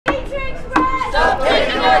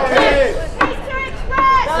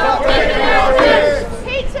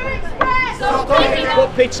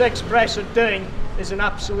what Pizza Express are doing is an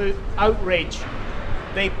absolute outrage.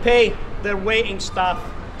 They pay their waiting staff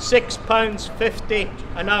 £6.50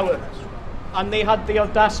 an hour, and they had the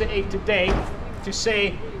audacity today to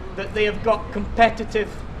say that they have got competitive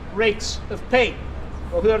rates of pay.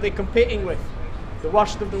 Well, who are they competing with? The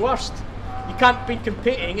worst of the worst. You can't be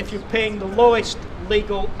competing if you're paying the lowest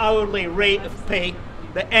legal hourly rate of pay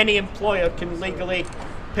that any employer can legally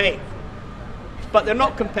pay. But they're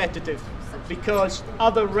not competitive because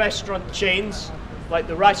other restaurant chains like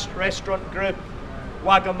the Restaurant Group,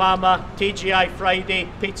 Wagamama, TGI Friday,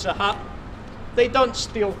 Pizza Hut, they don't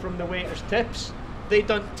steal from the waiters' tips. They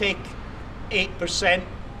don't take 8%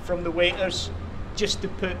 from the waiters just to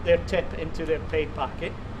put their tip into their pay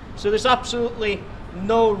packet. So there's absolutely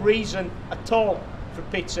no reason at all for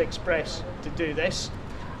Pizza Express to do this.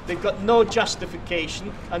 They've got no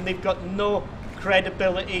justification and they've got no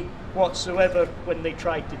credibility whatsoever when they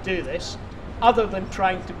try to do this, other than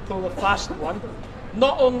trying to pull a fast one,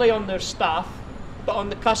 not only on their staff, but on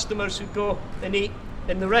the customers who go and eat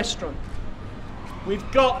in the restaurant. We've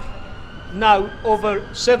got now over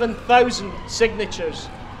 7,000 signatures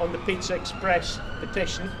on the Pizza Express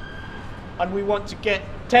petition, and we want to get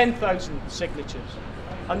 10,000 signatures.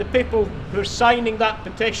 And the people who are signing that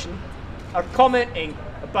petition are commenting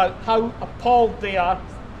about how appalled they are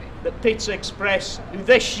that Pizza Express, who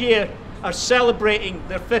this year are celebrating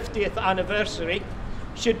their 50th anniversary,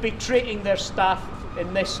 should be treating their staff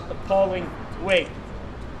in this appalling way.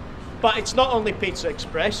 But it's not only Pizza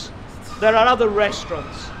Express. There are other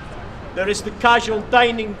restaurants. There is the Casual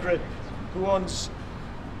Dining Group, who owns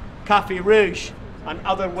Café Rouge and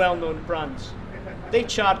other well-known brands. They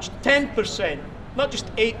charge 10%, not just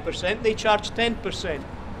 8%, they charge 10%.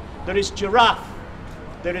 There is Giraffe.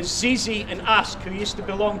 There is Zizi and Ask, who used to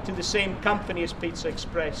belong to the same company as Pizza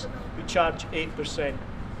Express, who charge 8%.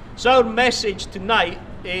 So our message tonight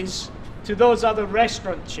is to those other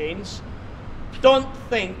restaurant chains: don't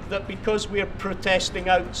think that because we're protesting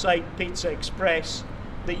outside Pizza Express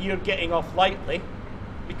that you're getting off lightly,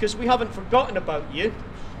 because we haven't forgotten about you.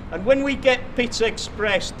 And when we get Pizza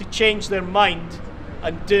Express to change their mind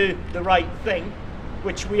and do the right thing,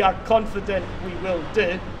 which we are confident we will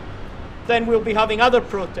do, then we'll be having other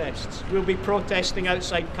protests. We'll be protesting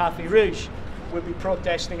outside Café Rouge. We'll be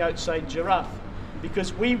protesting outside Giraffe,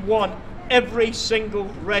 because we want every single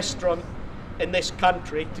restaurant in this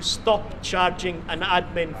country to stop charging an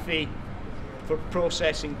admin fee for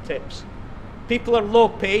processing tips. People are low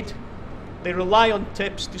paid. They rely on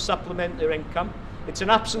tips to supplement their income. It's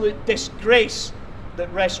an absolute disgrace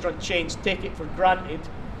that restaurant chains take it for granted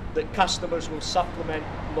that customers will supplement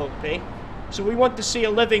low pay. So we want to see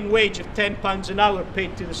a living wage of £10 an hour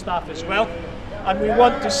paid to the staff as well. And we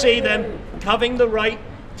want to see them having the right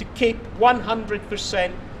to keep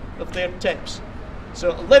 100% of their tips.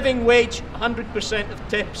 So a living wage, 100% of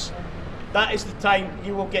tips, that is the time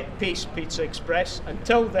you will get peace, Pizza Express.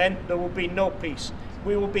 Until then, there will be no peace.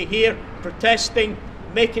 We will be here protesting,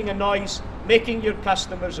 making a noise, making your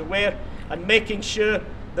customers aware, and making sure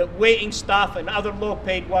that waiting staff and other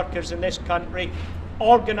low-paid workers in this country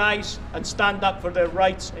organise and stand up for their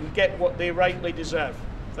rights and get what they rightly deserve.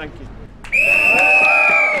 Thank you.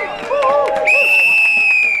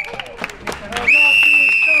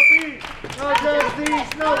 No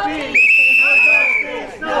justice, no peace. No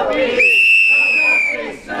justice, no peace.